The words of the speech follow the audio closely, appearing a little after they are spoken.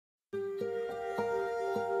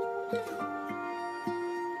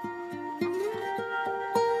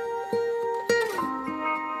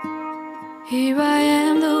Here I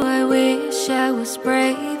am, though I wish I was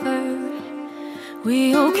braver.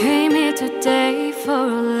 We all came here today for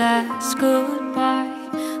a last goodbye.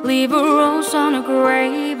 Leave a rose on the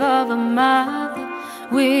grave of a mother.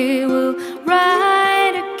 We will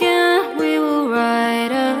ride again, we will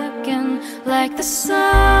ride again. Like the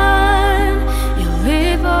sun, you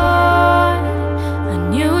live on, a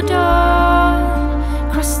new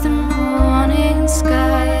dawn. Cross the morning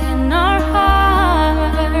sky in our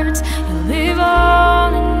hearts. You live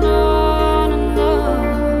on and on and on.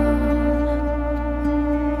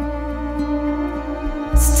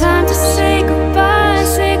 It's time to say goodbye,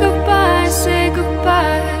 say goodbye, say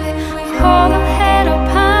goodbye. We hold our head up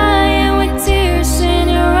high and with tears in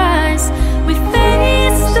your eyes, we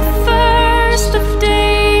face the first of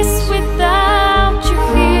days without you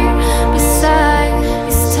here beside.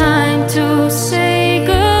 It's time to say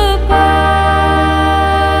goodbye,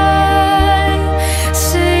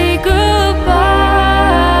 say goodbye.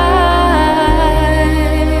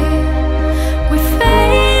 We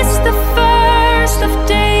face the first of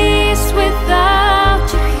days without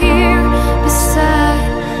you here beside.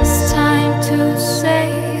 It's time to say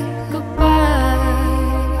goodbye.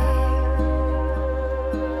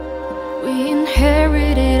 We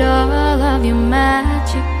inherited all of your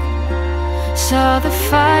magic, saw the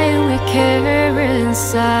fire we carry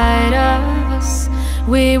inside of us.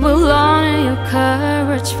 We will honor your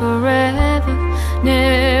courage forever,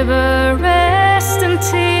 never rest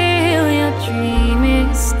until your dream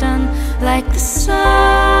is done. Like the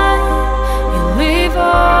sun,